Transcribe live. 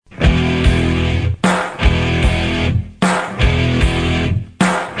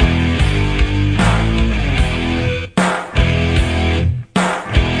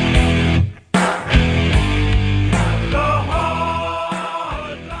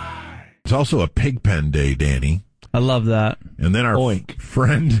It's also a Pigpen Day, Danny. I love that. And then our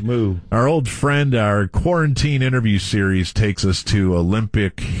our old friend, our quarantine interview series takes us to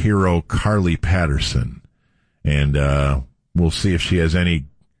Olympic hero Carly Patterson. And we'll see if she has any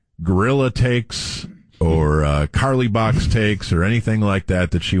gorilla takes or Carly box takes or anything like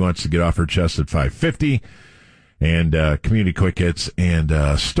that she wants to get off her chest at 5:50. And Community Quick Hits.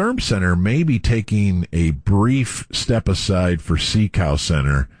 And Sturm Center may be taking a brief step aside for Sea Cow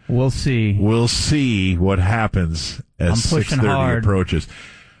Center. We'll see. We'll see what happens as 6:30 approaches.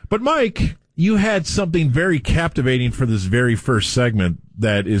 But, Mike, you had something very captivating for this very first segment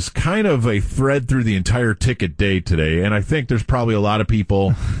that is kind of a thread through the entire ticket day today. And I think there's probably a lot of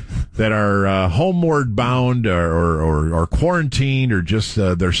people that are homeward bound or quarantined or just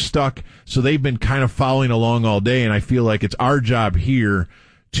they're stuck. So they've been kind of following along all day. And I feel like it's our job here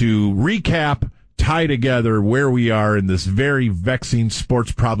to recap, tie together where we are in this very vexing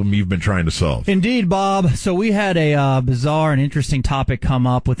sports problem you've been trying to solve. Indeed, Bob. So we had a bizarre and interesting topic come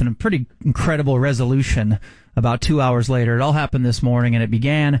up with a pretty incredible resolution about 2 hours later. It all happened this morning, and it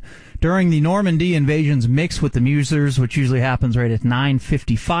began during the Normandy invasion's mix with the Musers, which usually happens right at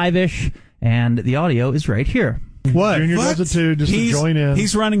 9:55-ish, and the audio is right here. What? Junior What? does it too, just to join in.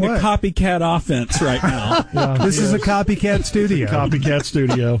 He's running What? a copycat offense right now. Yeah, This is a copycat studio. copycat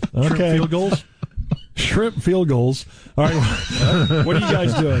studio. Shrimp Okay. field goals? Shrimp field goals. All right. What are you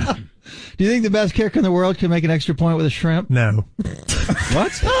guys doing? Do you think the best kicker in the world can make an extra point with a shrimp? No.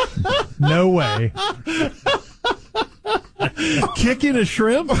 What? No way. Kicking a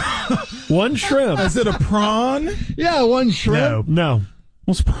shrimp? One shrimp. Is it a prawn? Yeah, one shrimp. No.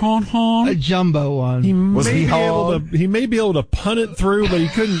 Was prawn hon? A jumbo one. He may be able to punt it through, but he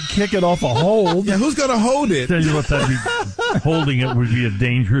couldn't kick it off a hold. Yeah, who's going to hold it? Tell you what, holding it would be a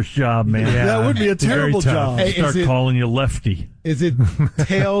dangerous job, man. Yeah, that would be a terrible job. They Hey, start calling you lefty. Is it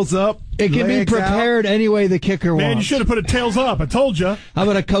tails up? It can be legs out? prepared any way the kicker Man, you wants. should have put it tails up. I told you. How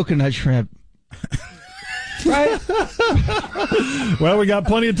about a coconut shrimp? Right? Well, we got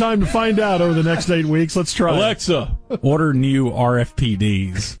plenty of time to find out over the next 8 weeks. Let's try. Alexa, order new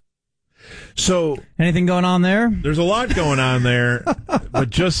RFPDs. So Anything going on there? there's a lot going on there, but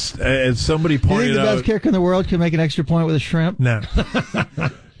just as somebody Do you think pointed the out... best kicker in the world can make an extra point with a shrimp? No.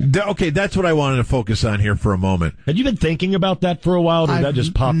 Okay, that's what I wanted to focus on here for a moment. Had you been thinking about that for a while, or did that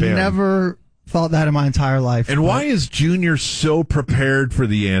just pop in? Never thought that in my entire life. And why is Junior so prepared for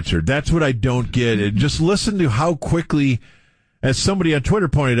the answer? That's what I don't get. And just listen to how quickly, as somebody on Twitter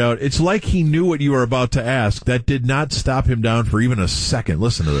pointed out, it's like he knew what you were about to ask. That did not stop him down for even a second.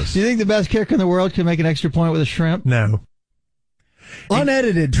 Listen to this. Do you think the best kicker in the world can make an extra point with a shrimp? No.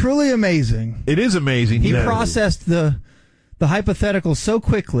 Unedited, truly amazing. It is amazing. He processed the hypothetical so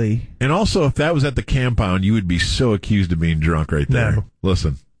quickly. And also, if that was at the compound, you would be so accused of being drunk right there. No.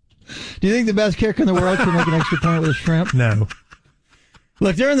 Listen. Do you think the best kicker in the world can make an extra point with a shrimp? No.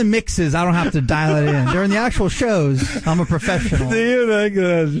 Look, during the mixes, I don't have to dial it in. During the actual shows, I'm a professional. Do you think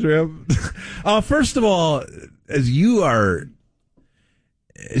that's shrimp? First of all, as you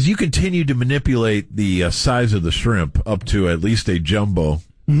continue to manipulate the size of the shrimp up to at least a jumbo,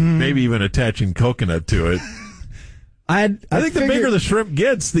 maybe even attaching coconut to it, I think the bigger the shrimp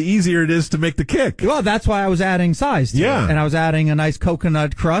gets, the easier it is to make the kick. Well, that's why I was adding size to it. And I was adding a nice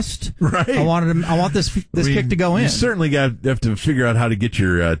coconut crust. Right. I want this kick to go in. You certainly have to figure out how to get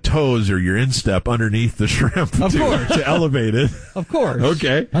your toes or your instep underneath the shrimp to elevate it. Of course.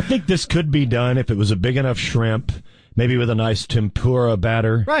 Okay. I think this could be done if it was a big enough shrimp, maybe with a nice tempura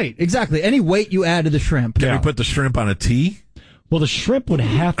batter. Right, exactly. Any weight you add to the shrimp. Can we put the shrimp on a tee? Well, the shrimp would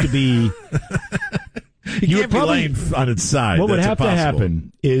have to be... You can't be laying on its side. What would That's have to impossible.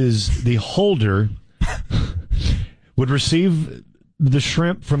 happen is the holder would receive the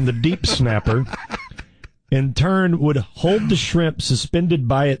shrimp from the deep snapper, in turn would hold the shrimp suspended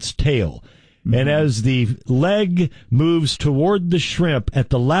by its tail. And as the leg moves toward the shrimp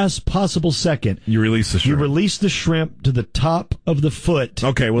at the last possible second, you release the shrimp. You release the shrimp to the top of the foot.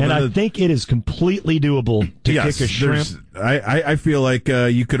 Okay, well, and I think it is completely doable to kick a shrimp. I feel like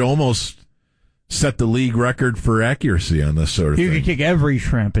you could almost set the league record for accuracy on this sort of thing. You could kick every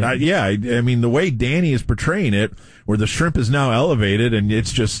shrimp in. Yeah, I mean, the way Danny is portraying it, where the shrimp is now elevated and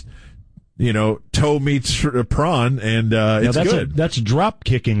it's just, toe meets prawn, and it's good. That's drop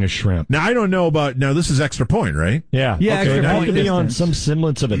kicking a shrimp. Now, I don't know about, this is extra point, right? Yeah. Yeah, okay. extra It has point to be on distance. some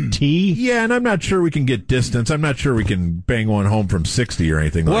semblance of a tee. Yeah, and I'm not sure we can get distance. I'm not sure we can bang one home from 60 or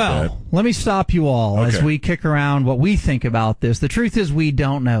anything like that. Well, let me stop you all as Okay. we kick around what we think about this. The truth is we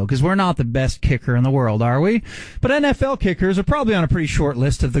don't know, because we're not the best kicker in the world, are we? But NFL kickers are probably on a pretty short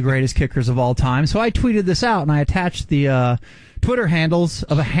list of the greatest kickers of all time. So I tweeted this out, and I attached the Twitter handles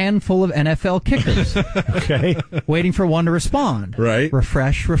of a handful of NFL kickers. Okay. Waiting for one to respond. Right.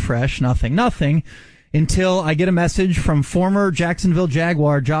 Refresh, nothing. Until I get a message from former Jacksonville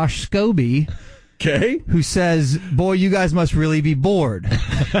Jaguar Josh Scobie. Okay. Who says, boy, you guys must really be bored.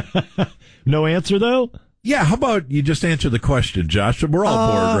 No answer, though? Yeah, how about you just answer the question, Josh? We're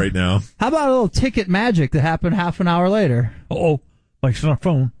all bored right now. How about a little ticket magic that happened half an hour later? Mike's on our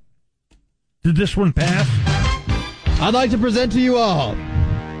phone. Did this one pass? I'd like to present to you all,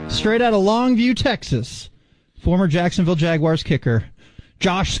 straight out of Longview, Texas, former Jacksonville Jaguars kicker,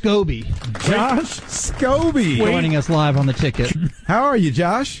 Josh Scobie. Josh Scobie. Joining us live on the ticket. How are you,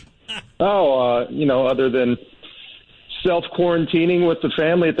 Josh? Other than self-quarantining with the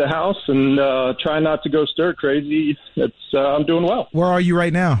family at the house and trying not to go stir crazy, I'm doing well. Where are you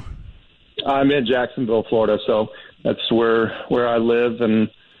right now? I'm in Jacksonville, Florida, so that's where I live,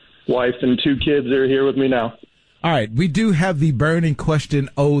 and wife and 2 kids are here with me now. All right, we do have the burning question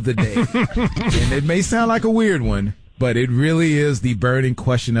of the day. And it may sound like a weird one, but it really is the burning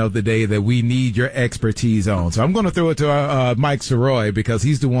question of the day that we need your expertise on. So I'm going to throw it to Mike Soroy because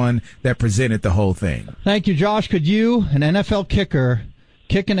he's the one that presented the whole thing. Thank you, Josh. Could you, an NFL kicker,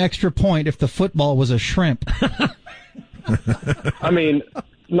 kick an extra point if the football was a shrimp? I mean,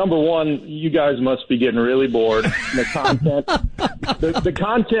 number one, you guys must be getting really bored. The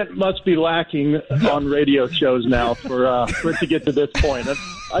content must be lacking on radio shows now for it to get to this point.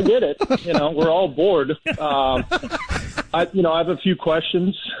 I get it. We're all bored. I have a few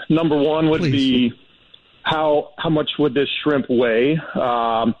questions. Number one would be how much would this shrimp weigh?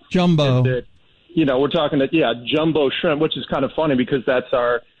 Jumbo. We're talking jumbo shrimp, which is kind of funny because that's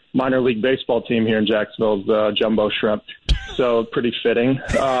our minor league baseball team here in Jacksonville's jumbo shrimp. So pretty fitting.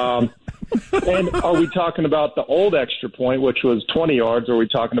 And are we talking about the old extra point, which was 20 yards, or are we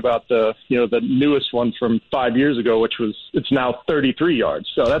talking about the newest one from 5 years ago, it's now 33 yards?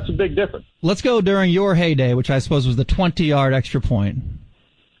 So that's a big difference. Let's go during your heyday, which I suppose was the 20-yard extra point.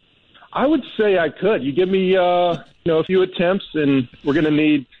 I would say I could. You give me a few attempts, and we're going to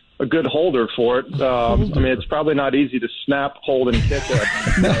need a good holder for it. It's probably not easy to snap, hold, and kick it.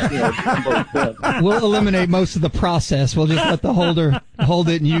 We'll eliminate most of the process. We'll just let the holder hold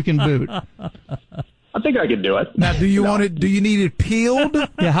it, and you can boot. I think I could do it. Now, do you want it? Do you need it peeled?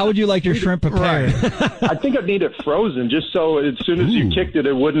 Yeah. How would you like your shrimp prepared? I think I'd need it frozen, just so as soon as you kicked it,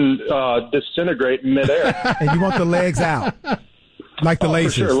 it wouldn't disintegrate in midair. And you want the legs out, like the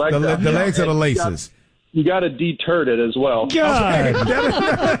laces. For sure. The legs are the laces. You got to deturd it as well. God.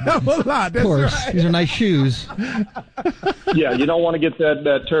 Of course. Right. These are nice shoes. Yeah, you don't want to get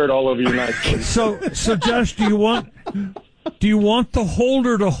that turd all over your nice shoes. So Josh, do you want the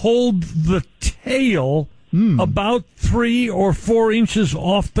holder to hold the tail about 3 or 4 inches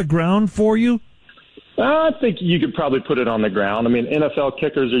off the ground for you? I think you could probably put it on the ground. I mean, NFL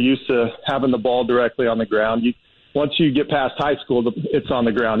kickers are used to having the ball directly on the ground. Once you get past high school, it's on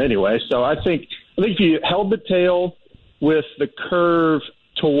the ground anyway. So I think if you held the tail with the curve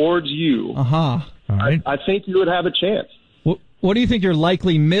towards you, All right. I think you would have a chance. What do you think your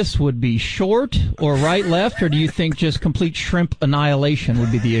likely miss would be? Short or right, left, or do you think just complete shrimp annihilation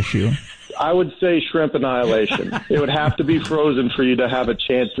would be the issue? I would say shrimp annihilation. It would have to be frozen for you to have a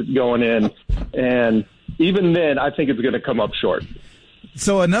chance at going in. And even then, I think it's going to come up short.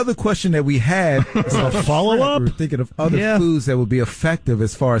 So another question that we had is a follow-up. We're thinking of other foods that would be effective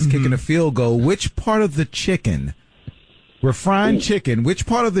as far as kicking a field goal. Which part of the chicken, we're frying chicken, which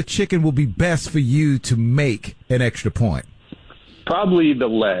part of the chicken will be best for you to make an extra point? Probably the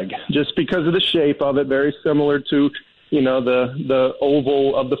leg, just because of the shape of it, very similar to, the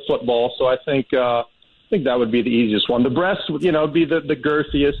oval of the football. So I think that would be the easiest one. The breast, would be the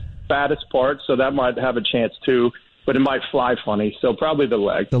girthiest, fattest part, so that might have a chance too. But it might fly funny, so probably the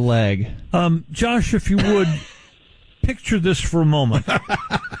leg. The leg. Josh, if you would, picture this for a moment.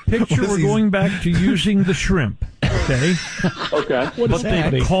 Picture we're going back to using the shrimp, okay? Okay. What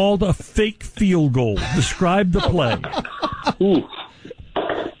they called a fake field goal. Describe the play. Ooh.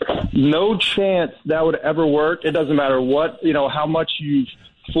 No chance that would ever work. It doesn't matter how much you've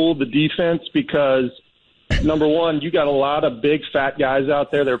fooled the defense, because, number one, you got a lot of big, fat guys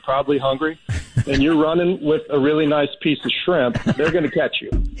out there. They're probably hungry. And you're running with a really nice piece of shrimp, they're going to catch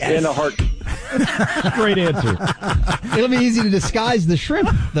you in a heartbeat. Great answer. It'll be easy to disguise the shrimp,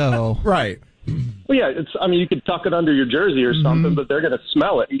 though. Right. Well, yeah, you could tuck it under your jersey or something, but they're going to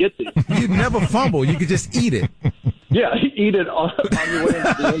smell it and get to you. You'd never fumble. You could just eat it. Yeah, eat it on your way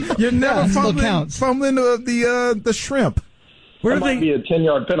into the end zone. You're never fumbling the shrimp. Where might be a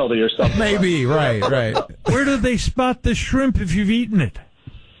 10-yard penalty or something. Maybe, right. Where do they spot the shrimp if you've eaten it?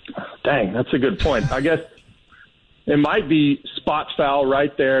 Dang, that's a good point. I guess It might be spot foul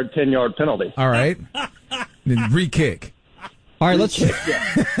right there, 10-yard penalty. All right. Then re-kick. All right,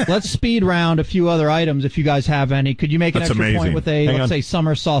 let's speed round a few other items if you guys have any. Could you make an extra point with let's say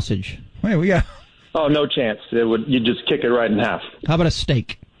summer sausage? Wait, we got. Oh, no chance. You just kick it right in half. How about a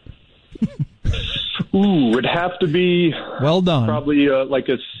steak? Ooh, it'd have to be well done. Probably like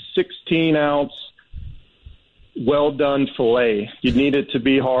a 16-ounce well done fillet. You'd need it to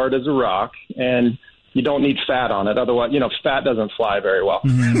be hard as a rock, and you don't need fat on it. Otherwise, fat doesn't fly very well.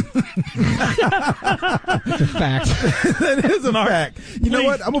 Mm-hmm. It's a fact. That is a fact. You know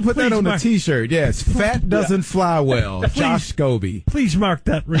what? I'm going to put that on a T-shirt. Yes, fat doesn't fly well. Josh Scobie. Please mark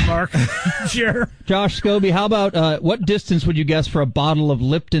that remark. Sure. Josh Scobie, how about what distance would you guess for a bottle of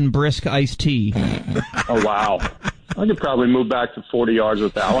Lipton Brisk iced tea? Oh, wow. I could probably move back to 40 yards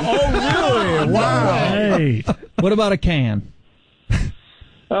with that one. Oh, really? Wow. Hey. What about a can?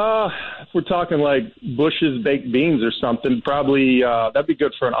 If we're talking like Bush's baked beans or something, probably that'd be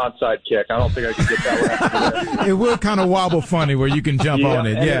good for an onside kick. I don't think I could get that one. It will kind of wobble funny where you can jump on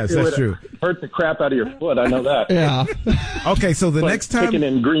it. Yes, that's true. Hurt the crap out of your foot. I know that. Yeah. Okay, so the next time kicking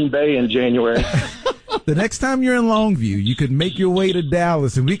in Green Bay in January. The next time you're in Longview, you could make your way to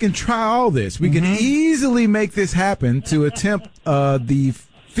Dallas, and we can try all this. We can easily make this happen to attempt the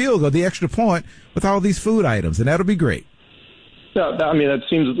field goal, the extra point, with all these food items, and that'll be great. Yeah, I mean, that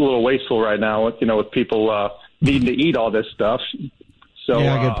seems a little wasteful right now, with people needing to eat all this stuff. So,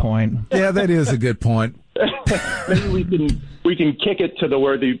 yeah, good point. Yeah, that is a good point. Maybe we can kick it to the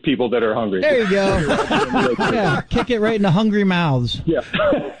worthy people that are hungry. There you go. Yeah, kick it right into hungry mouths. Yeah.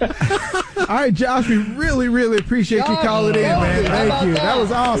 All right, Josh, we really, really appreciate you calling in, man. Thank you. That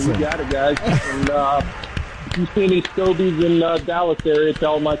was awesome. You got it, guys. And, if you see any Scobies in Dallas area,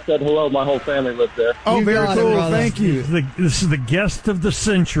 tell them I said hello. My whole family lives there. Oh, you very cool. Thank you. This is the guest of the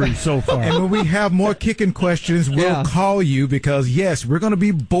century so far. And when we have more kicking questions, we'll call you because, yes, we're going to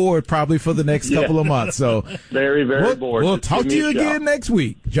be bored probably for the next couple of months. So very, very bored. We'll talk to you again next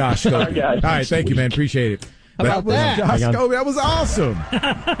week, Josh Scobie. All right, thank you, man. Appreciate it. How about that? Josh Scobie, that was awesome.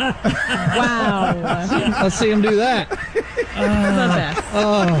 Wow. Let's see him do that. The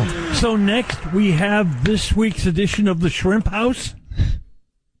best. So next we have this week's edition of the Shrimp House.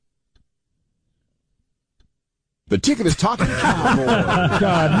 The ticket is talking cowboy.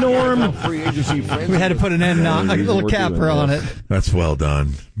 God, Norm. Free agency friends. We had to put an end, a little capper on it. That's well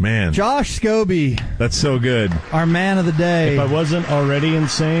done. Man. Josh Scobie. That's so good. Our man of the day. If I wasn't already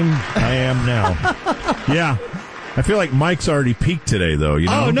insane, I am now. Yeah. I feel like Mike's already peaked today, though. You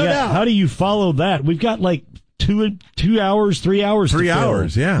know? Oh, no doubt. How do you follow that? We've got like 2 hours, 3 hours. 3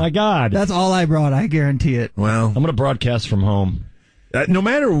 hours, yeah. My God. That's all I brought. I guarantee it. Well, I'm going to broadcast from home. No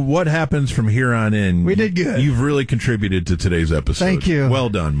matter what happens from here on in, we did good. You've really contributed to today's episode. Thank you. Well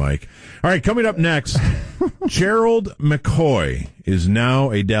done, Mike. All right, coming up next, Gerald McCoy is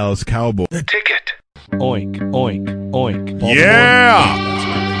now a Dallas Cowboy. The ticket. Oink, oink, oink. Baltimore. Yeah!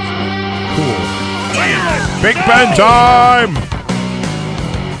 Cool. Big Ben time!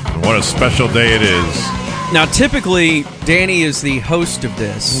 What a special day it is. Now, typically, Danny is the host of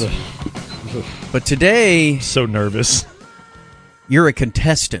this, but today, So nervous. you're a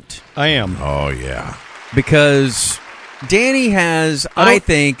contestant I am. Oh, yeah. because Danny has, I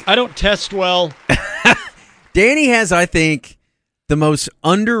think, I don't test well. Danny has, I think, the most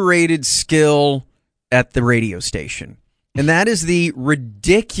underrated skill at the radio station, and that is the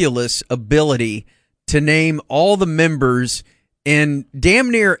ridiculous ability to name all the members in damn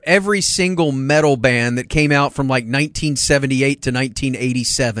near every single metal band that came out from like 1978 to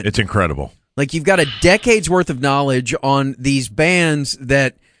 1987. It's incredible. Like, you've got a decade's worth of knowledge on these bands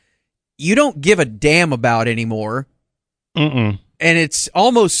that you don't give a damn about anymore. Mm-mm. And it's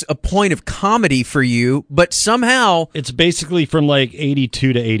almost a point of comedy for you, but somehow... It's basically from like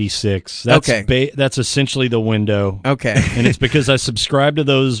 82 to 86. That's Okay. That's essentially the window. Okay. And it's because I subscribe to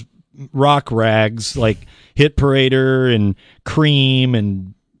those rock rags like Hit Parader and Cream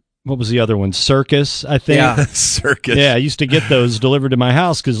and what was the other one? Circus, I think. Yeah. Circus. Yeah, I used to get those delivered to my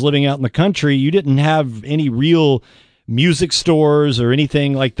house because living out in the country, you didn't have any real music stores or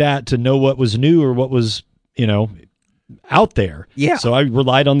anything like that to know what was new or what was, out there. Yeah. So I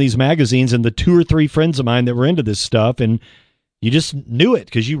relied on these magazines and the 2 or 3 friends of mine that were into this stuff, and you just knew it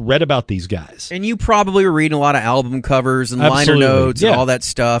because you read about these guys. And you probably were reading a lot of album covers and Absolutely. liner notes and Yeah. all that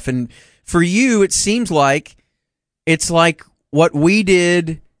stuff. And for you, it seems like it's like what we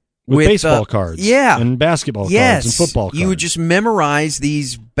did With baseball cards. Yeah. And basketball Yes. cards and football cards. You would just memorize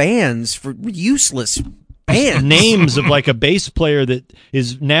these bands for useless bands. Names of like a bass player that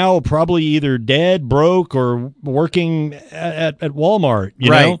is now probably either dead, broke, or working at Walmart.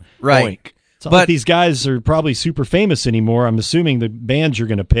 You Right, know? right. Oink. It's not like these guys are probably super famous anymore. I'm assuming the bands you're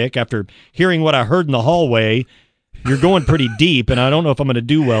going to pick, after hearing what I heard in the hallway, you're going pretty deep, and I don't know if I'm going to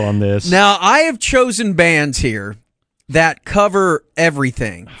do well on this. Now, I have chosen bands here that cover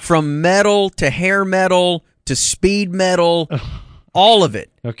everything, from metal to hair metal to speed metal, all of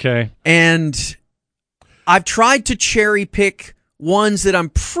it. Okay. And I've tried to cherry pick ones that I'm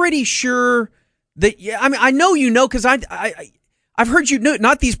pretty sure that, I mean, I know you know, because I've heard you know,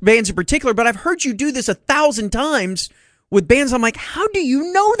 not these bands in particular, but I've heard you do this 1,000 times with bands. I'm like, how do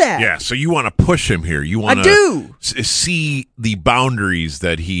you know that? Yeah, so you want to push him here. You want to see the boundaries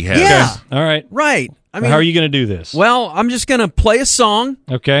that he has. Yeah. Okay. All right. Right. I mean, how are you going to do this? Well, I'm just going to play a song.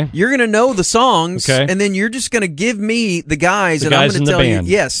 Okay. You're going to know the songs. Okay. And then you're just going to give me the guys. And I'm going to tell band.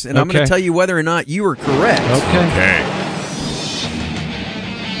 you. Yes. And I'm going to tell you whether or not you are correct. Okay.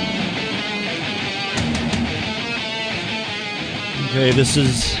 Okay, this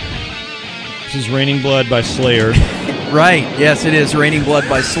is Raining Blood by Slayer. Right. Yes, it is Raining Blood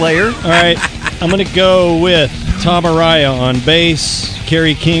by Slayer. All right. I'm going to go with Tom Araya on bass,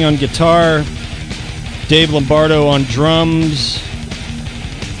 Kerry King on guitar, Dave Lombardo on drums,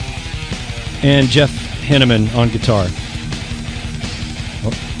 and Jeff Henneman on guitar. Oh,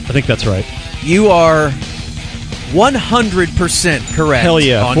 I think that's right. You are 100% correct. Hell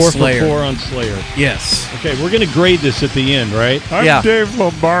yeah. On 4 Slayer. for 4 on Slayer. Yes. Okay, we're going to grade this at the end, right? I'm Dave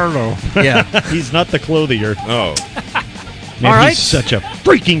Lombardo. Yeah. He's not the clothier. Oh. Man, all right. He's such a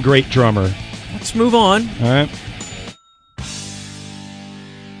freaking great drummer. Let's move on. All right.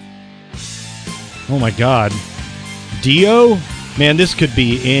 Oh, my God. Dio? Man, this could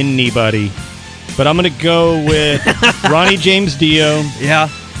be anybody. But I'm going to go with Ronnie James Dio. Yeah.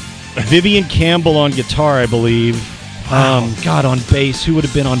 Vivian Campbell on guitar, I believe. Wow. God, on bass. Who would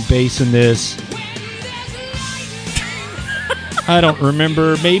have been on bass in this? I don't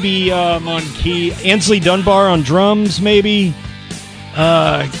remember. Maybe on key. Ansley Dunbar on drums, maybe.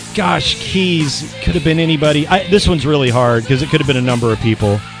 Gosh, keys. Could have been anybody. This one's really hard because it could have been a number of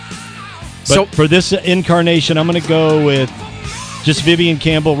people. But for this incarnation, I'm going to go with just Vivian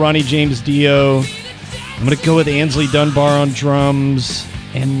Campbell, Ronnie James Dio. I'm going to go with Ansley Dunbar on drums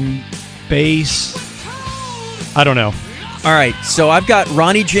and bass. I don't know. All right, so I've got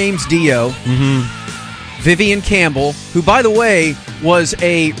Ronnie James Dio, Vivian Campbell, who, by the way, was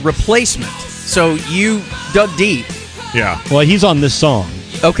a replacement. So you dug deep. Yeah. Well, he's on this song.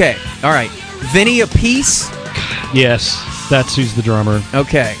 Okay, all right. Vinny Appice? Yes, that's who's the drummer.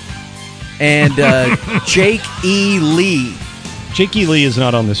 Okay. And Jake E. Lee. Jake E. Lee is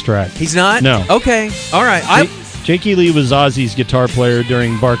not on this track. He's not? No. Okay, all right. Jake E. Lee was Ozzy's guitar player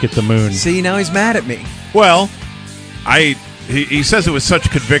during Bark at the Moon. See, now he's mad at me. Well, he says it with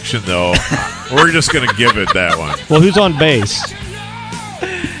such conviction, though. We're just going to give it that one. Well, who's on bass?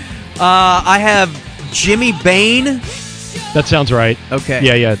 I have Jimmy Bain. That sounds right.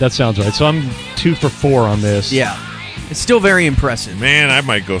 Okay. Yeah, that sounds right. So I'm 2 for 4 on this. Yeah. It's still very impressive. Man, I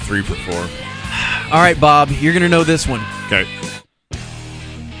might go 3 for 4. All right, Bob, you're going to know this one. Okay.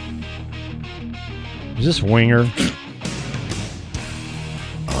 Is this Winger?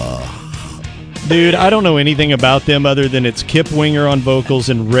 Dude, I don't know anything about them other than it's Kip Winger on vocals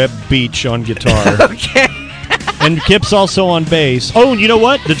and Reb Beach on guitar. Okay. And Kip's also on bass. Oh, and you know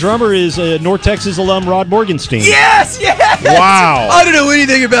what? The drummer is North Texas alum Rod Morgenstein. Yes! Wow. I don't know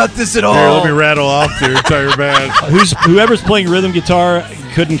anything about this at all. Here, let me rattle off the entire band. Whoever's playing rhythm guitar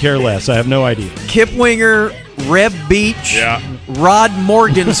couldn't care less. I have no idea. Kip Winger, Reb Beach, Rod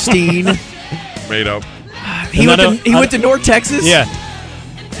Morgenstein. Made up. He went to North Texas? Yeah.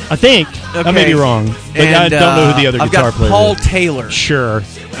 I think. Okay. I may be wrong. But I don't know who the other guitar player is. Paul Taylor. Sure.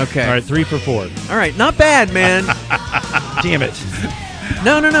 Okay. All right, 3 for 4. All right, not bad, man. Damn it.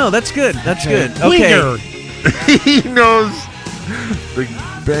 No, that's good. That's good. Okay. Winger. He knows the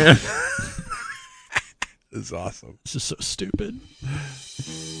band. This is awesome. This is so stupid.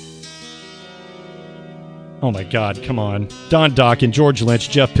 Oh, my God. Come on. Don Dokken, George Lynch,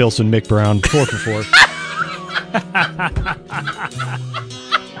 Jeff Pilson, Mick Brown. 4 for 4.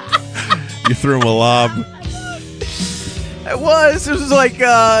 You threw him a lob. It was like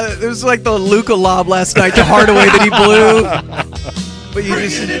the Luka lob last night to Hardaway that he blew. But you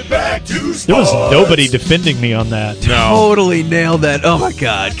just there was nobody defending me on that. Totally nailed that. Oh my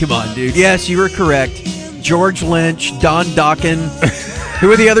God! Come on, dude. Yes, you were correct. George Lynch, Don Dokken.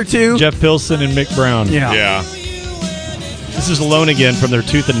 Who are the other two? Jeff Pilson and Mick Brown. Yeah. This is Alone Again from their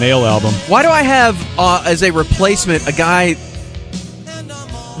Tooth and Nail album. Why do I have as a replacement a guy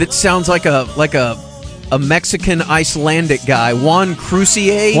that sounds like a a Mexican Icelandic guy, Juan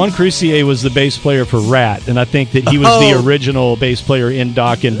Crucier. Juan Crucier was the bass player for Rat, and I think that he was the original bass player in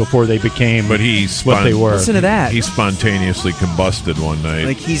Dokken before they became what they were. Listen to that. He spontaneously combusted one night.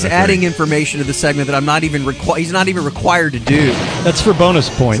 Like he's adding information to the segment that I'm not even he's not even required to do. That's for bonus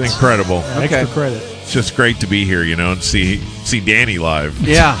points. It's incredible. Extra credit. It's just great to be here, and see Danny live.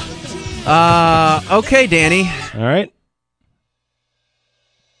 Yeah. Okay, Danny. All right.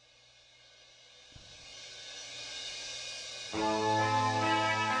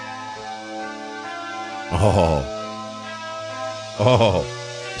 Oh.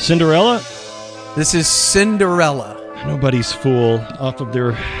 Cinderella? This is Cinderella. Nobody's Fool off of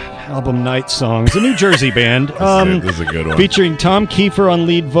their album Night Songs, a New Jersey band. This is a good one. Featuring Tom Kiefer on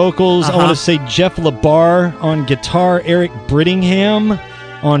lead vocals. I want to say Jeff LaBar on guitar, Eric Brittingham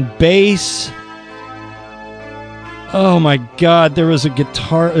on bass. Oh my God, there was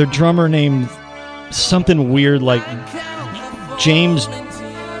a drummer named something weird like James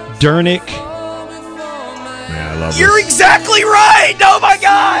Dernick. Yeah, I love You're this. exactly right. Oh my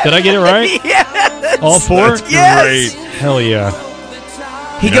God. Did I get it right? Yes. All four? That's Yes. great. Hell yeah.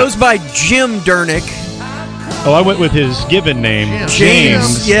 He goes by Jim Dernick. Oh, I went with his given name,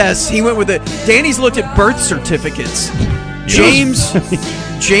 James. Yes, he went with it. Danny's looked at birth certificates. James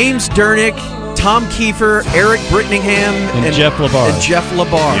Dernick, Tom Kiefer, Eric Brittingham, and Jeff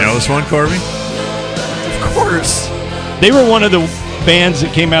LaBar. You know this one, Corby? Of course. They were one of the bands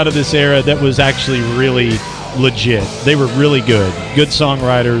that came out of this era that was actually really legit. They were really good. Good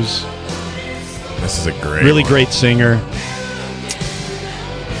songwriters. This is a really great singer.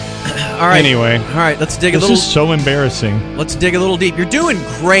 All right. Anyway. All right, let's dig a little. This is so embarrassing. Let's dig a little deep. You're doing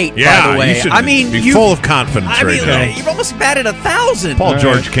great, Yeah, by the way. you should be full of confidence right now. You've almost batted 1,000. Paul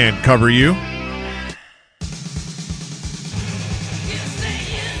George can't cover you.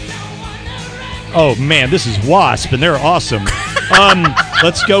 Oh, man, this is Wasp, and they're awesome.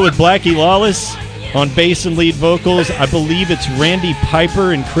 Let's go with Blackie Lawless on bass and lead vocals. I believe it's Randy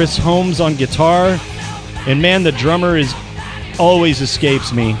Piper and Chris Holmes on guitar. And, man, the drummer always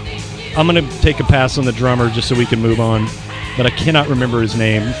escapes me. I'm going to take a pass on the drummer just so we can move on. But I cannot remember his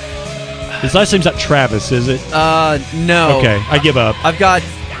name. His last name's not Travis, is it? No. Okay, I give up. I've got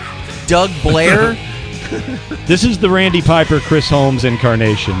Doug Blair. This is the Randy Piper, Chris Holmes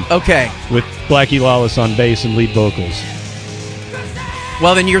incarnation. Okay. With Blackie Lawless on bass and lead vocals.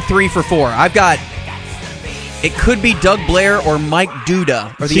 Well, then you're 3 for 4. I've got... It could be Doug Blair or Mike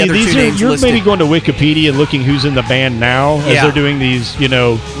Duda are the other two names you're listed. maybe going to Wikipedia and looking who's in the band now as they're doing these,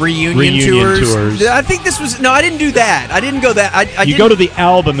 reunion tours. I think this was... No, I didn't do that. I didn't go that... You go to the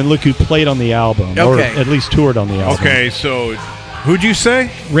album and look who played on the album. Okay. Or at least toured on the album. Okay, so... Who'd you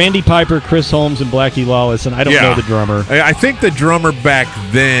say? Randy Piper, Chris Holmes, and Blackie Lawless, and I don't know the drummer. I think the drummer back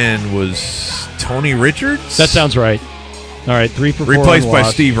then was Tony Richards? That sounds right. All right, 3 for 4. Replaced by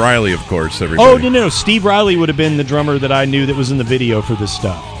Steve Riley, of course, everybody. Oh, no. Steve Riley would have been the drummer that I knew that was in the video for this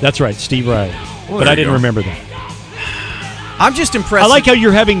stuff. That's right, Steve Riley. But I didn't remember that. I'm just impressed. I like how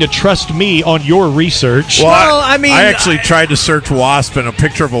you're having to trust me on your research. Well, I mean... I actually tried to search Wasp, and a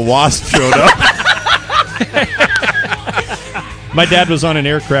picture of a wasp showed up. My dad was on an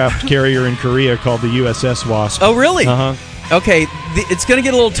aircraft carrier in Korea called the USS Wasp. Oh, really? Uh-huh. Okay, it's going to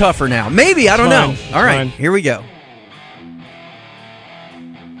get a little tougher now. Maybe, I don't know. All right, here we go.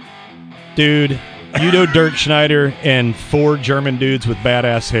 Dude, Udo Dirk Schneider and 4 German dudes with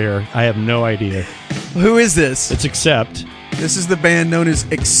badass hair. I have no idea. Who is this? It's Accept. This is the band known as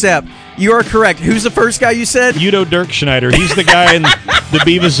Accept. You are correct. Who's the first guy you said? Udo Dirk Schneider. He's the guy in the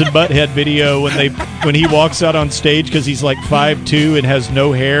Beavis and Butthead video when he walks out on stage because he's like 5'2" and has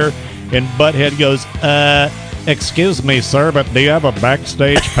no hair, and Butthead goes, excuse me, sir, but do you have a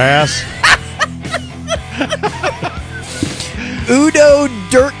backstage pass? Udo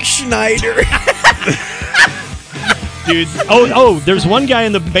Dirk Schneider. Dude, there's one guy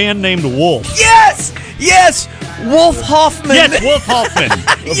in the band named Wolf. Yes, Wolf Hoffman. Yes, Wolf Hoffman.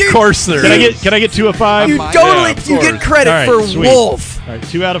 Of course there is. Can I get 2 of 5? You get credit for sweet. Wolf. All right,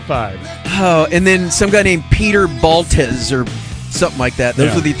 2 out of 5. Oh, and then some guy named Peter Baltes or something like that.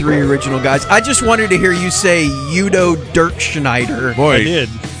 Those were the 3 original guys. I just wanted to hear you say Udo Dirk Schneider. Boy, I did.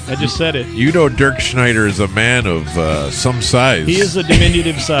 I just said it. Udo Dirk Schneider is a man of some size. He is a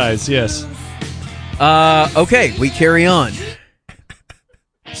diminutive size, yes. Okay, we carry on.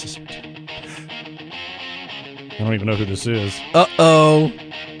 I don't even know who this is. Uh-oh.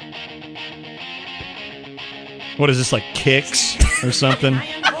 What is this, like Kicks or something?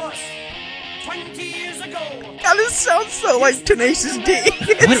 God, this sounds so like Tenacious D.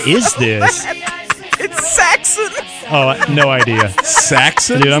 What is this? It's Saxon. Oh, no idea.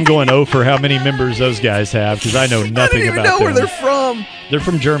 Saxon? Dude, I'm going 0 for how many members those guys have because I know nothing about them. I don't even know where they're from. They're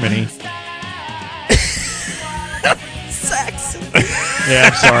from Germany. Saxon. Yeah,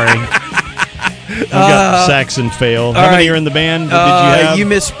 I'm sorry. I've got Saxon fail. How many are in the band? Did you have? You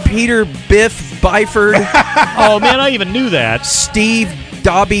miss Peter Biff Byford. Oh, man, I even knew that. Steve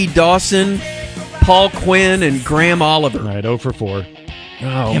Dobby Dawson, Paul Quinn, and Graham Oliver. All right, 0 for 4.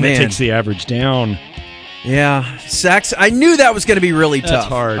 Oh, man. That takes the average down. Yeah. Saxon. I knew that was going to be really tough. That's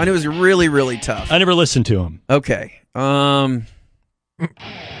hard. I knew it was really, really tough. I never listened to him. Okay. What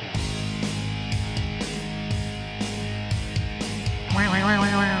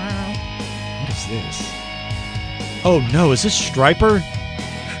is this? Oh, no. Is this Striper?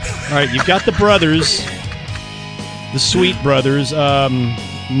 All right, you've got the brothers, the Sweet brothers,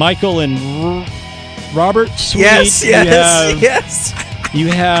 Michael and Robert Sweet. Yes. You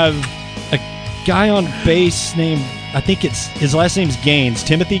have a guy on bass named, I think his last name's Gaines,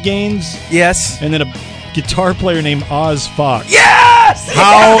 Timothy Gaines. Yes. And then a guitar player named Oz Fox. Yes!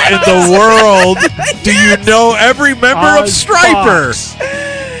 How in the world do you know every member of Striper?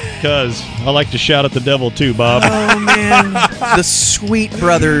 Because I like to shout at the devil too, Bob. Oh, man. The Sweet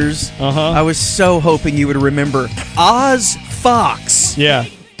Brothers. Uh-huh. I was so hoping you would remember. Oz Fox. Yeah.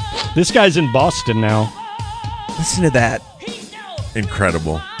 This guy's in Boston now. Listen to that.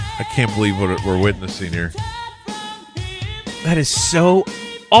 Incredible. I can't believe what we're witnessing here. That is so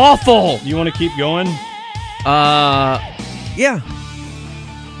awful. You want to keep going? Yeah.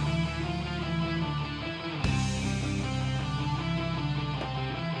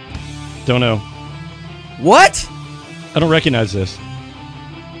 Don't know. What? I don't recognize this.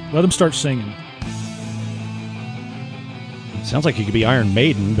 Let him start singing. Sounds like it could be Iron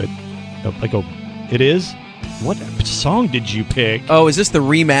Maiden, but it is? What song did you pick? Oh, is this the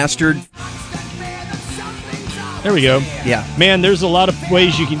remastered? There we go. Yeah. Man, there's a lot of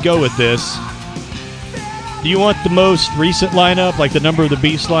ways you can go with this. Do you want the most recent lineup, like the Number of the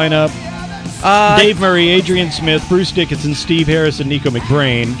Beast lineup? Dave Murray, Adrian Smith, Bruce Dickinson, Steve Harris, and Nico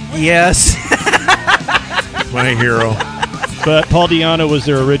McBrain. Yes. My hero. But Paul Di'Anno was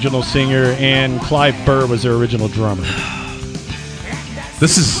their original singer, and Clive Burr was their original drummer.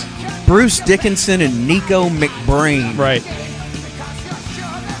 This is Bruce Dickinson and Nico McBrain. Right.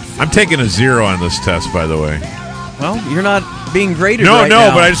 I'm taking a 0 on this test, by the way. Well, you're not being graded No, right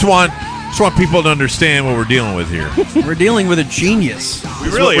now. but I just want people to understand what we're dealing with here. We're dealing with a genius. We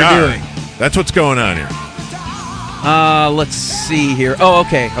really are. Doing. That's what's going on here. Let's see here. Oh,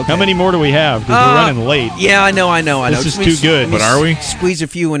 okay. How many more do we have? Because we're running late. Yeah, I know. This is too good. But are we? Squeeze a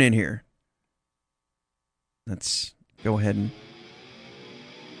few in here. Let's go ahead and...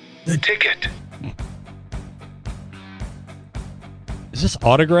 The ticket. Is this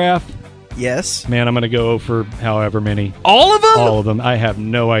Autograph? Yes. Man, I'm going to go for however many. All of them? All of them. I have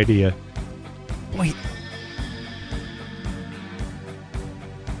no idea. Wait.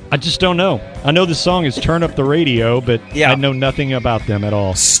 I just don't know. I know the song is Turn Up the Radio, but I know nothing about them at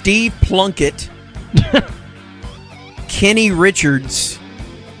all. Steve Plunkett, Kenny Richards,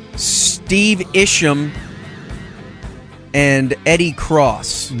 Steve Isham, and Eddie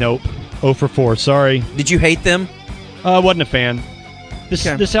Cross. Nope. 0 for 4. Sorry. Did you hate them? I wasn't a fan.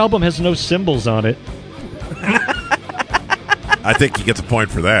 This album has no cymbals on it. I think he gets a point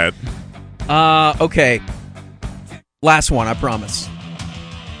for that. Okay. Last one, I promise.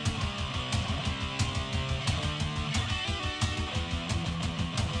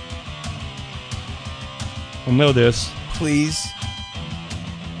 I'll know this. Please.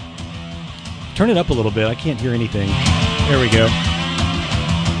 Turn it up a little bit. I can't hear anything. There we go.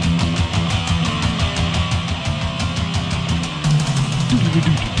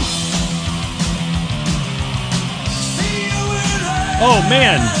 Oh,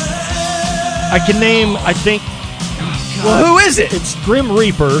 man. I can name, I think... Well, who is it? It's Grim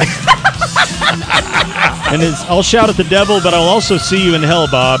Reaper. And I'll shout at the devil, but I'll also see you in hell,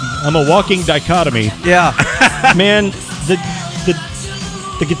 Bob. I'm a walking dichotomy. Yeah. Man, the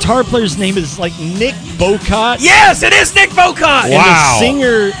guitar player's name is like Nick Bocott. Yes, it is Nick Bocott. And the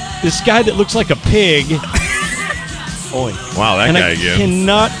singer, this guy that looks like a pig. Boy. Wow, that guy again. I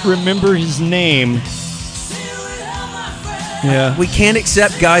cannot remember his name. Yeah. We can't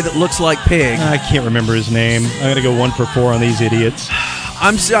accept guy that looks like pig. I can't remember his name. I'm going to go 1 for 4 on these idiots.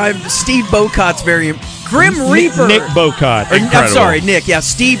 I'm Steve Bocott's very... Grim Reaper. Nick Bocott. I'm sorry, Nick. Yeah,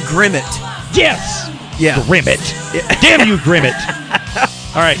 Steve Grimmett. Yes. Yeah. Grimmett. Yeah. Damn you, Grimmett.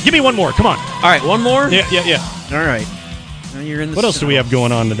 All right, give me one more. Come on. All right, one more? Yeah. All right. Now you're in the what else do we have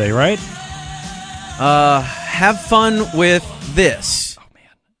going on today, right? Have fun with this. Oh, man.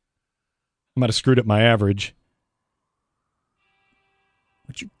 might have screwed up my average.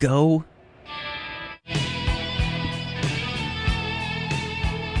 Would you go? I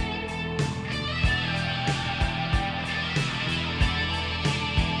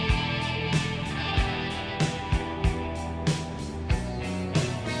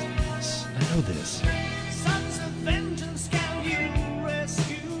know this.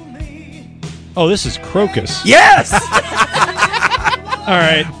 Oh, this is Crocus. Yes! All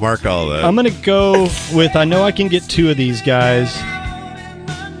right. Mark all that. I'm going to go with, I know I can get two of these guys.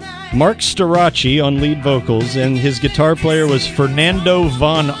 Mark Starachi on lead vocals, and his guitar player was Fernando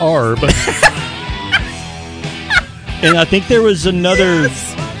von Arb. And I think there was another...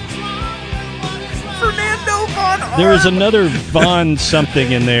 Fernando von Arb. There was another Von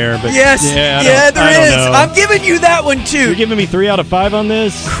something in there. But yes, there is. I'm giving you that one, too. You're giving me 3 out of 5 on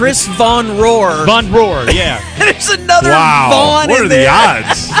this? Chris Von Rohr. Von Rohr, yeah. There's another wow. Von What in are there. the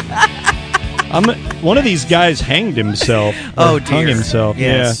odds? One of these guys hanged himself. Oh, dear. Hung himself.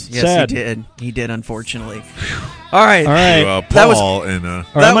 Yes, yeah. yes, Sad. he did. He did, unfortunately. All right. Paul that was,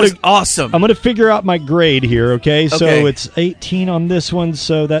 that was awesome. I'm going to figure out my grade here, okay? So Okay. it's 18 on this one,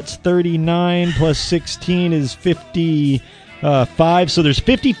 so that's 39 plus 16 is 55. So there's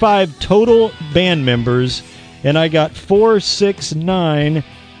 55 total band members, and I got 4, 6, 9,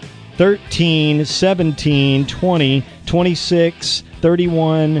 13, 17, 20, 26,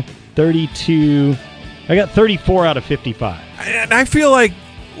 31, 32. I got 34 out of 55. And I feel like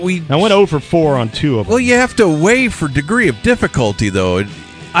I went 0 for 4 on 2 of them. Well, you have to weigh for degree of difficulty, though.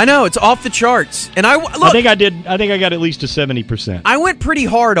 I know, it's off the charts. And I think I got at least a 70%. I went pretty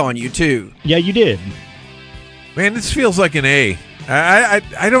hard on you, too. Yeah, you did. Man, this feels like an A.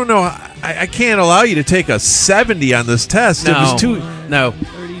 I don't know. I can't allow you to take a 70 on this test. No. It was too... No.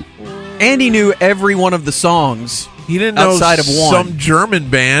 Andy knew every one of the songs. He didn't outside know of one. some German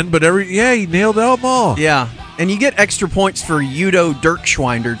band, but he nailed them all. Yeah. And you get extra points for Udo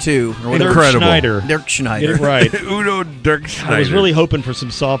Dirkschneider, too. Or whatever. Incredible. Dirk Schneider. Right. Udo Dirkschneider. I was really hoping for some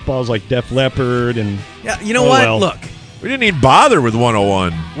softballs like Def Leppard and... Yeah, you know what? Well. Look. We didn't even bother with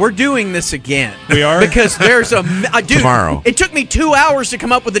 101. We're doing this again. We are? Because there's a... dude, tomorrow. It took me 2 hours to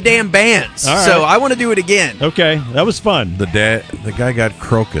come up with the damn bands. All right. So I want to do it again. Okay, that was fun. The guy got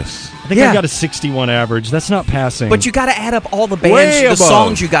Crocus. I think I got a 61 average. That's not passing. But you got to add up all the bands, Way the above.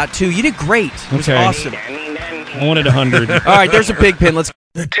 songs you got, too. You did great. It was Okay. awesome. I wanted 100. All right, there's a pig pin. Let's...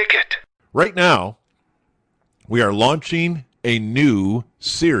 The ticket. Right now, we are launching a new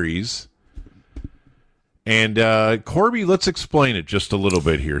series. And Corby, let's explain it just a little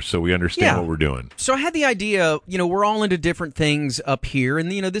bit here so we understand what we're doing. So I had the idea, we're all into different things up here,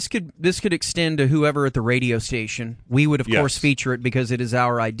 and this could extend to whoever at the radio station. We would of course feature it because it is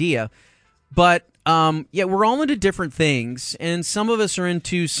our idea. But we're all into different things, and some of us are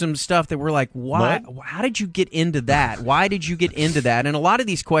into some stuff that we're like, why? How did you get into that? Why did you get into that? And a lot of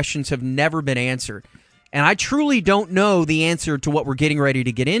these questions have never been answered. And I truly don't know the answer to what we're getting ready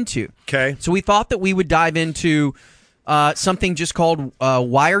to get into. Okay. So we thought that we would dive into something just called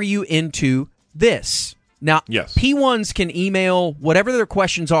Why Are You Into This? Now, P1s can email whatever their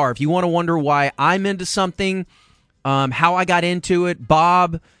questions are. If you want to wonder why I'm into something, how I got into it,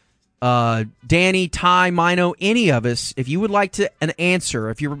 Bob, Danny, Ty, Mino, any of us, if you would like an answer,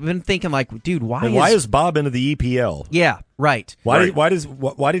 if you've been thinking like, dude, why is Bob into the EPL? Yeah, right. Why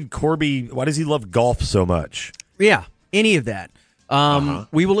did Corby? Why does he love golf so much? Yeah, any of that.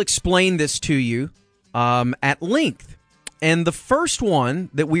 We will explain this to you at length. And the first one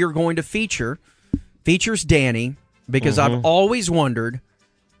that we are going to features Danny, because I've always wondered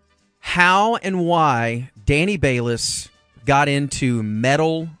how and why Danny Balis got into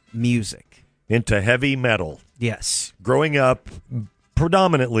metal music. Into heavy metal. Yes. Growing up,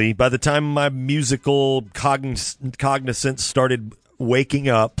 predominantly, by the time my musical cognizance started waking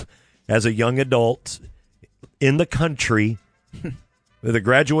up as a young adult in the country, with a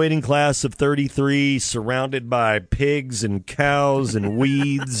graduating class of 33, surrounded by pigs and cows and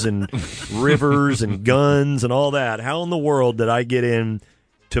weeds and rivers and guns and all that, how in the world did I get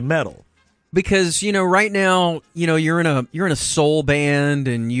into metal? Because right now you're in a soul band,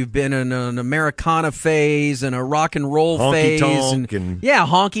 and you've been in an Americana phase and a rock and roll phase,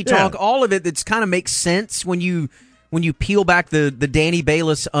 honky tonk, all of it. That's kind of makes sense when you peel back the Danny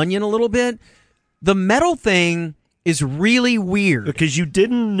Balis onion a little bit. The metal thing is really weird because you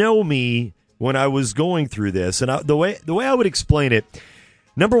didn't know me when I was going through this, and the way I would explain it.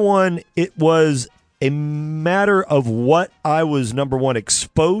 Number one, it was a matter of what I was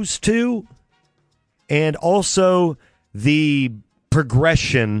exposed to. And also the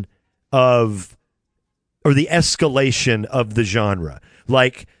progression or the escalation of the genre.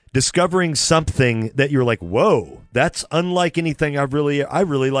 Like discovering something that you're like, whoa, that's unlike anything I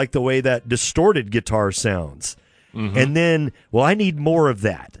really like the way that distorted guitar sounds. Mm-hmm. And then, well, I need more of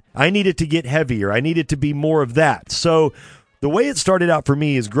that. I need it to get heavier. I need it to be more of that. So the way it started out for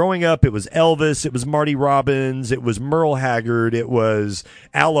me is growing up, it was Elvis, it was Marty Robbins, it was Merle Haggard, it was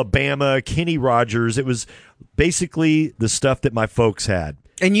Alabama, Kenny Rogers. It was basically the stuff that my folks had.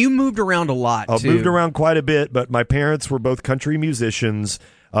 And you moved around a lot, too. I moved around quite a bit, but my parents were both country musicians.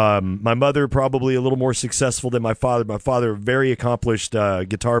 My mother probably a little more successful than my father. My father, a very accomplished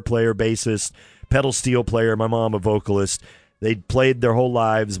guitar player, bassist, pedal steel player. My mom, a vocalist. They played their whole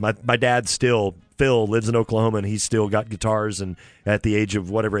lives. My dad still, Phil, lives in Oklahoma, and he's still got guitars, and at the age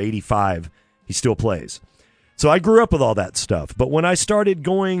of, 85, he still plays. So I grew up with all that stuff. But when I started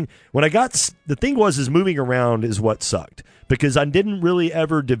going, the thing was moving around is what sucked. Because I didn't really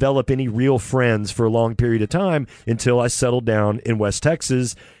ever develop any real friends for a long period of time until I settled down in West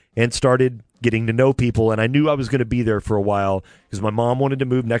Texas and started getting to know people. And I knew I was going to be there for a while because my mom wanted to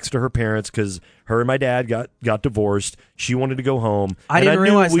move next to her parents because her and my dad got divorced. She wanted to go home. I didn't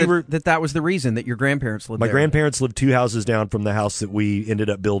realize that was the reason that your grandparents lived there. My grandparents lived 2 houses down from the house that we ended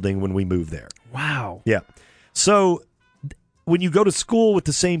up building when we moved there. Wow. Yeah. So when you go to school with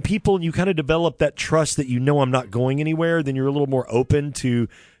the same people and you kind of develop that trust that I'm not going anywhere, then you're a little more open to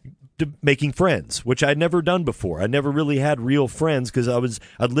making friends, which I'd never done before. I never really had real friends because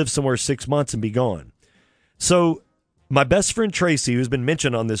I'd live somewhere 6 months and be gone. So my best friend Tracy, who's been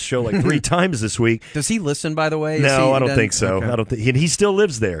mentioned on this show like 3 times this week. Does he listen, by the way? No, I don't think so. Okay. I don't think, and he still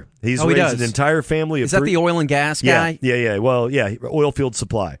lives there. He's raised an entire family of Is that the oil and gas guy? Yeah. Well, yeah, oil field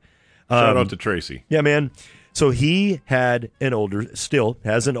supply. Shout out to Tracy. Yeah, man. So he still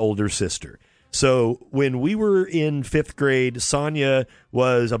has an older sister. So when we were in 5th grade, Sonia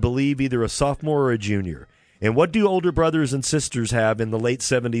was, I believe, either a sophomore or a junior. And what do older brothers and sisters have in the late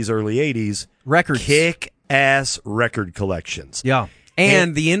 70s, early 80s? Records. Kick-ass record collections. Yeah.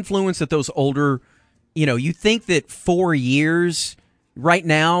 And the influence that those older, you think that 4 years, right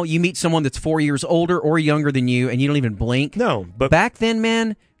now, you meet someone that's 4 years older or younger than you, and you don't even blink. No. But back then,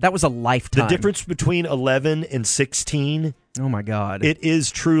 man, that was a lifetime. The difference between 11 and 16, oh my God,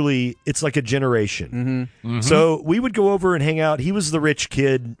 it's like a generation. Mm-hmm. Mm-hmm. So we would go over and hang out. He was the rich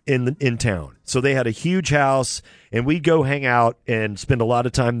kid in town. So they had a huge house, and we'd go hang out and spend a lot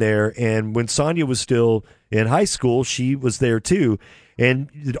of time there. And when Sonia was still in high school, she was there too. And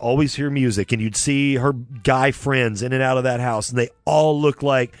you'd always hear music, and you'd see her guy friends in and out of that house, and they all look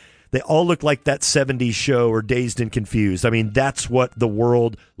like that 70s show or Dazed and Confused. I mean, that's what the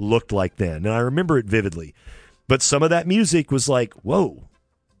world looked like then, and I remember it vividly. But some of that music was like, whoa,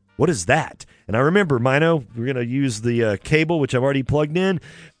 what is that? And I remember, Mino, we're going to use the cable, which I've already plugged in.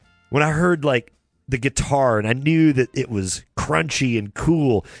 When I heard like the guitar, and I knew that it was crunchy and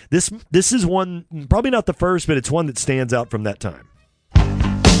cool. This is one, probably not the first, but it's one that stands out from that time.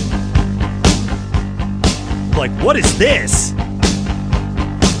 Like, what is this?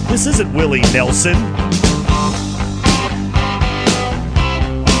 This isn't Willie Nelson.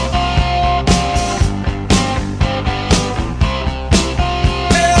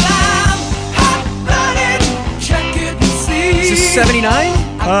 Is this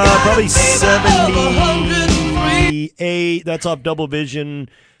 79? Probably 78. That's off Double Vision.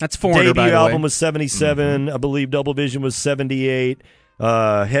 That's Foreigner, by the way. Debut album was 77. Mm-hmm. I believe Double Vision was 78.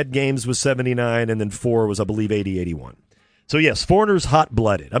 Head Games was 79. And then 4 was, I believe, 80, 81. So, yes, Foreigner's Hot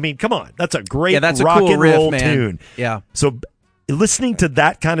Blooded. I mean, come on. That's a great rock cool and roll tune. Yeah. So, listening to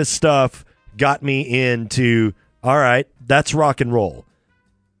that kind of stuff got me into, all right, that's rock and roll.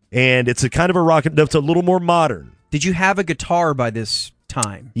 And it's a kind of a rock that's a little more modern. Did you have a guitar by this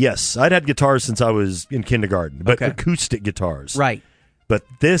time? Yes. I'd had guitars since I was in kindergarten, but acoustic guitars. Right. But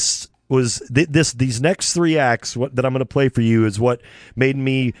this was these next 3 acts that I'm going to play for you is what made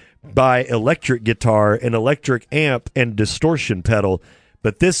me buy electric guitar, an electric amp, and distortion pedal.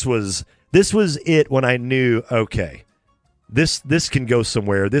 But this was it when I knew, okay, this can go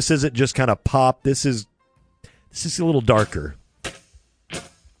somewhere. This isn't just kind of pop. This is a little darker.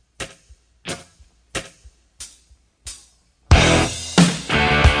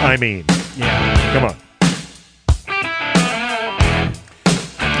 I mean, yeah, come on.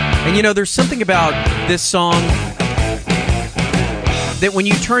 And there's something about this song that when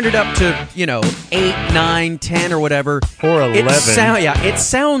you turn it up to, 8, 9, 10 or whatever, or 11, it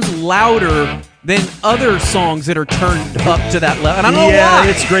sounds louder than other songs that are turned up to that level. And I don't know why.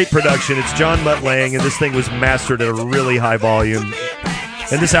 It's great production. It's John Mutt Lang, and this thing was mastered at a really high volume.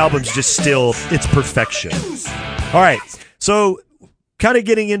 And this album's just it's perfection. All right, so kind of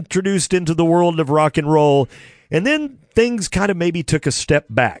getting introduced into the world of rock and roll. And then things kind of maybe took a step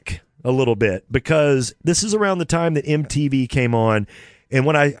back a little bit, because this is around the time that MTV came on. And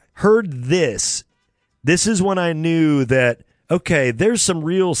when I heard this is when I knew that, okay, there's some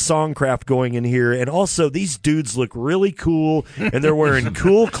real songcraft going in here. And also, these dudes look really cool, and they're wearing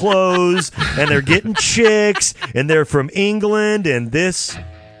cool clothes, and they're getting chicks, and they're from England, and this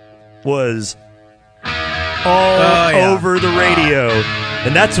was all over the radio.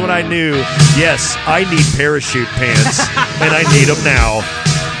 And that's when I knew, yes, I need parachute pants, and I need them now.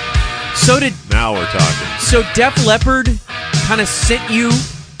 Now we're talking. So Def Leppard kind of sent you.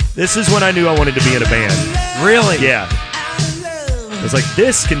 This is when I knew I wanted to be in a band. Really? Yeah. I was like,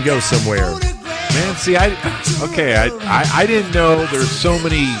 this can go somewhere. Man, see, I didn't know there's so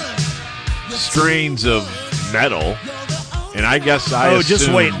many strains of metal, and I guess I assumed... just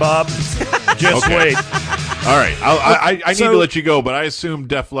wait, Bob. Just wait. All right, I need to let you go, but I assumed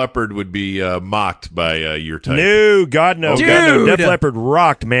Def Leppard would be mocked by your type. No, God no. Dude. God, no. Def Leppard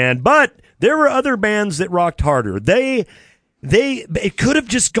rocked, man. But there were other bands that rocked harder. It could have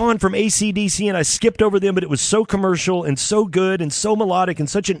just gone from AC/DC, and I skipped over them, but it was so commercial and so good and so melodic and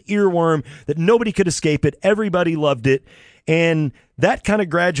such an earworm that nobody could escape it. Everybody loved it. And that kind of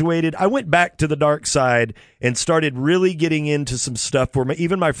graduated. I went back to the dark side and started really getting into some stuff where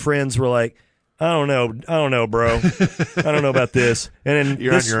even my friends were like, I don't know, bro. I don't know about this. And then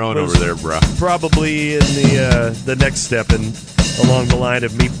you're on your own over there, bro. Probably in the next step and along the line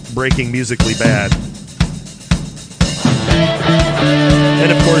of me breaking musically bad.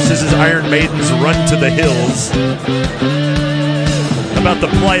 And, of course, this is Iron Maiden's Run to the Hills, about the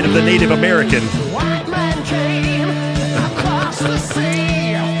plight of the Native American. White man came across the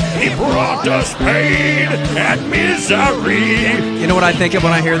sea. He brought us pain and misery. You know what I think of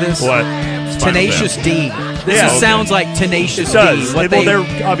when I hear this? What? Tenacious D. This sounds like Tenacious D.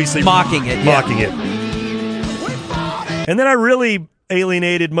 They're obviously mocking it. Mocking it. And then I really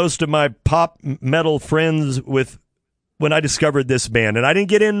alienated most of my pop metal friends when I discovered this band. And I didn't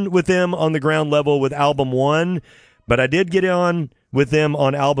get in with them on the ground level with album 1, but I did get on with them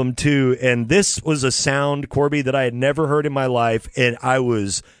on album 2. And this was a sound, Corby, that I had never heard in my life. And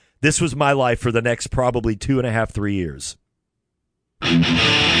this was my life for the next probably 2.5, 3 years.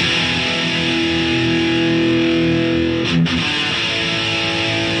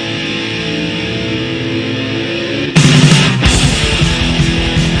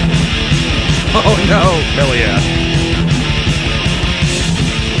 Oh, no. Hell yeah.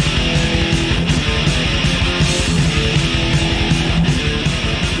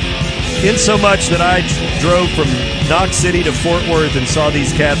 In so much that I drove from Knox City to Fort Worth and saw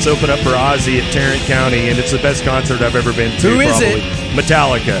these cats open up for Ozzy at Tarrant County, and it's the best concert I've ever been to. Who is it?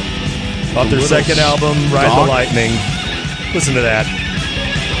 Metallica. Off their second album, Ride the Lightning. Listen to that.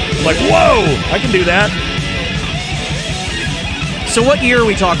 Like, whoa, I can do that. So what year are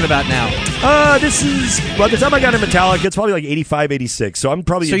we talking about now? This is, by the time I got in Metallica, it's probably like 85, 86. So I'm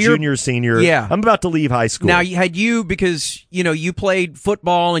probably a junior, senior. Yeah. I'm about to leave high school. Now, because, you played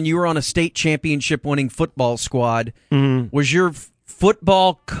football and you were on a state championship winning football squad. Mm-hmm. Was your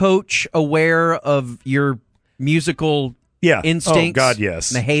football coach aware of your musical instincts? Oh, God, yes.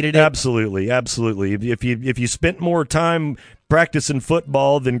 And they hated it? Absolutely. If you spent more time practicing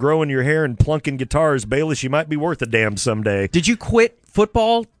football than growing your hair and plunking guitars, Balis, you might be worth a damn someday. Did you quit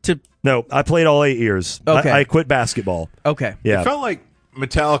football to... No, I played all 8 years. Okay. I quit basketball. Okay. Yeah. It felt like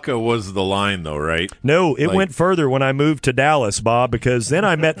Metallica was the line, though, right? No, it went further when I moved to Dallas, Bob, because then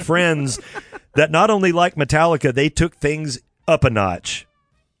I met friends that not only liked Metallica, they took things up a notch.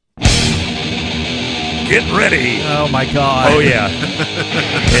 Get ready. Oh, my God. Oh, yeah.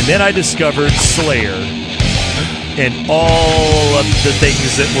 And then I discovered Slayer and all of the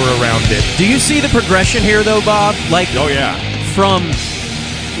things that were around it. Do you see the progression here, though, Bob? Like, oh, yeah. From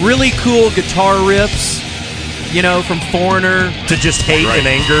really cool guitar riffs, from Foreigner to just hate and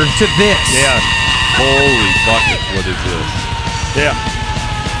anger to this. Yeah. Holy buckets, what is this? Yeah.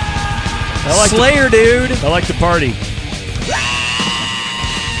 I like Slayer, dude. I like to party.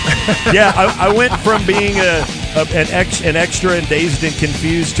 Yeah, I went from being an extra in Dazed and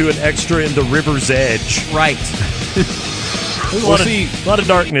Confused to an extra in The River's Edge. Right. A lot of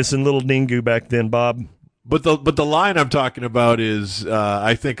darkness in Little Dingu back then, Bob. But the line I'm talking about is,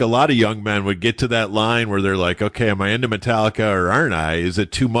 I think a lot of young men would get to that line where they're like, okay, am I into Metallica or aren't I? Is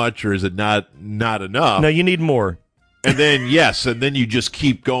it too much or is it not enough? No, you need more. And then, and then you just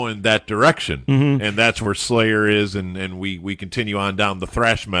keep going that direction. Mm-hmm. And that's where Slayer is, and we continue on down the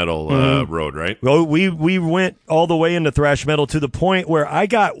thrash metal road, right? Well, we went all the way into thrash metal to the point where I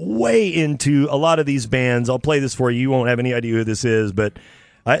got way into a lot of these bands. I'll play this for you. You won't have any idea who this is, but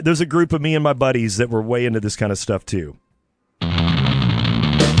There's a group of me and my buddies that were way into this kind of stuff too.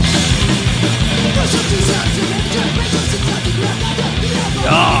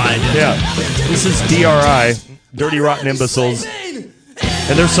 Yeah. This is DRI, Dirty Rotten Imbeciles, and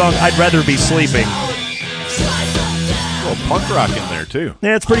their song "I'd Rather Be Sleeping." A little punk rock in there too.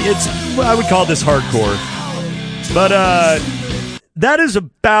 Yeah, I would call this hardcore, but that is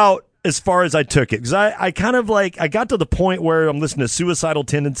about as far as I took it, because I kind of I got to the point where I'm listening to Suicidal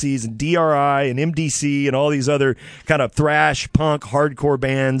Tendencies and DRI and MDC and all these other kind of thrash punk hardcore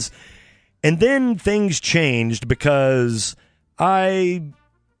bands, and then things changed because I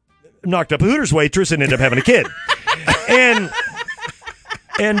knocked up a Hooters waitress and ended up having a kid.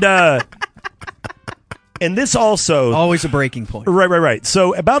 And this also... Always a breaking point. Right.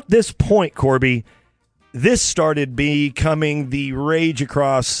 So about this point, Corby, this started becoming the rage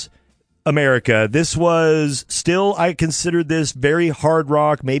across America. This was still, I considered this very hard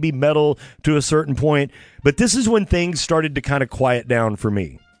rock, maybe metal to a certain point, but this is when things started to kind of quiet down for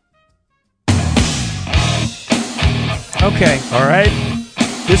me. Okay. All right.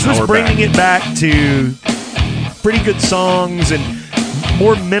 This was bringing it back to pretty good songs and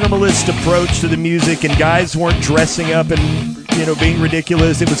more minimalist approach to the music, and guys weren't dressing up and, being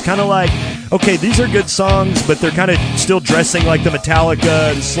ridiculous. It was kind of like, okay, these are good songs, but they're kind of still dressing like the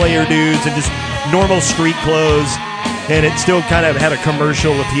Metallica and Slayer dudes and just normal street clothes, and it still kind of had a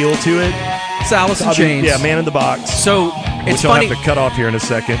commercial appeal to it. It's Alice in Chains. Yeah, Man in the Box. So it's which I'll funny. have to cut off here in a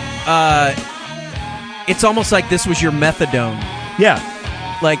second. It's almost like this was your methadone. Yeah.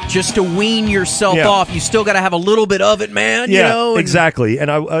 Like, just to wean yourself off, you still got to have a little bit of it, man. Yeah, exactly. And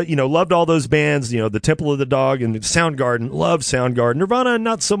I, loved all those bands. The Temple of the Dog and Soundgarden. Loved Soundgarden. Nirvana,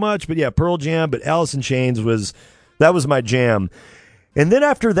 not so much, but yeah, Pearl Jam. But Alice in Chains was my jam. And then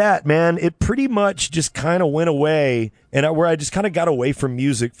after that, man, it pretty much just kind of went away, and where I just kind of got away from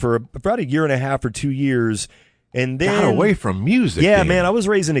music for about a year and a half or 2 years. And then got away from music. Yeah, Dan. man, I was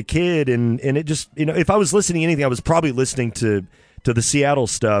raising a kid, and it just, if I was listening to anything, I was probably listening to the Seattle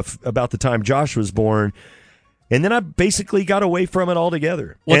stuff about the time Josh was born, and then I basically got away from it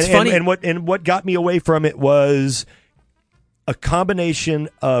altogether. What's funny, and what got me away from it was a combination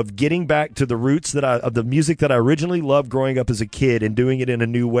of getting back to the roots of the music that I originally loved growing up as a kid, and doing it in a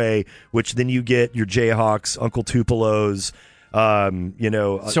new way, which then you get your Jayhawks, Uncle Tupelos.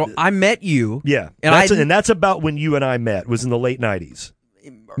 So I met you. Yeah, and that's about when you and I met. Was in the late 90s.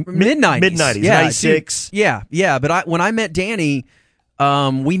 Mid-90s. Mid-90s, yeah, 96. Yeah. But when I met Danny,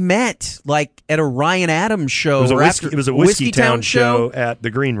 we met at a Ryan Adams show. It was a Whiskey Town show at the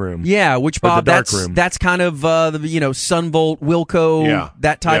Green Room. Yeah, which Bob, that's kind of the Sunvolt, Wilco,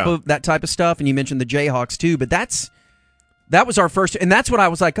 that type of stuff. And you mentioned the Jayhawks too, but that was our first, and that's what I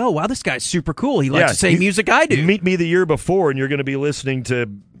was like, oh wow, this guy's super cool. He likes the same music I do. You meet me the year before, and you're going to be listening to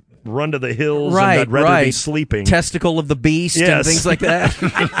Run to the Hills, and I'd rather be sleeping. Testicle of the Beast, and things like that.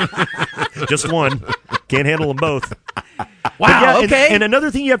 Just one. Can't handle them both. Wow, okay. And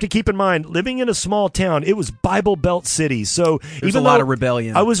another thing you have to keep in mind, living in a small town, it was Bible Belt city. So there's a lot of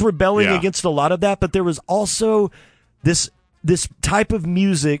rebellion. I was rebelling against a lot of that, but there was also this type of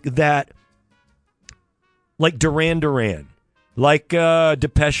music that, like Duran Duran, like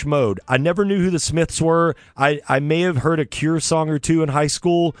Depeche Mode. I never knew who the Smiths were. I may have heard a Cure song or two in high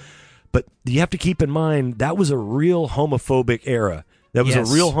school, but you have to keep in mind that was a real homophobic era. That was a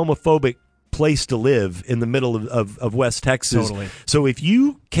real homophobic place to live in the middle of West Texas. Totally. So if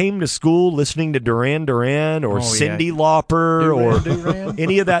you came to school listening to Duran Duran or Cyndi Lauper or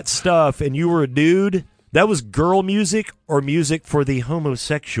any of that stuff, and you were a dude, that was girl music or music for the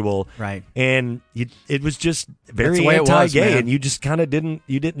homosexual. Right. And it was just very anti-gay, and you just kind of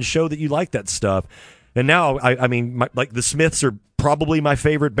didn't show that you liked that stuff. And now, I mean, like the Smiths are probably my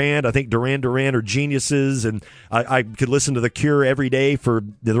favorite band. I think Duran Duran are geniuses, and I could listen to The Cure every day for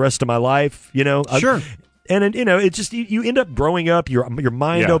the rest of my life. Sure. And it's just you end up growing up. Your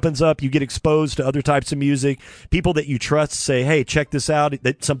mind opens up. You get exposed to other types of music. People that you trust say, "Hey, check this out."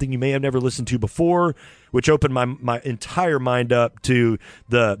 That's something you may have never listened to before, which opened my entire mind up to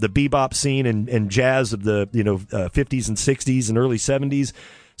the bebop scene and jazz of the 50s and 60s and early 70s.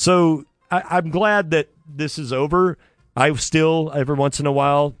 So I'm glad that this is over. I still, every once in a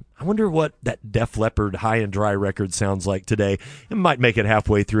while, I wonder what that Def Leppard High and Dry record sounds like today. It might make it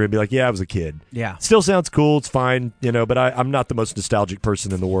halfway through and be like, yeah, I was a kid. Yeah. Still sounds cool. It's fine, but I'm not the most nostalgic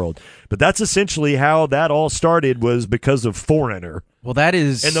person in the world. But that's essentially how that all started, was because of Foreigner. Well, that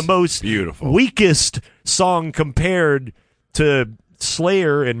is... And the most beautiful, weakest song compared to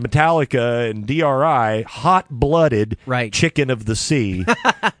Slayer and Metallica and DRI, hot-blooded chicken of the sea.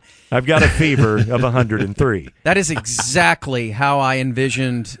 I've got a fever of 103. That is exactly how I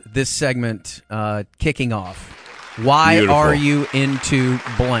envisioned this segment kicking off. Why Beautiful. are you into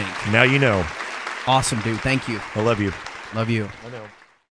blank? Now you know. Awesome, dude. Thank you. I love you. Love you. I know.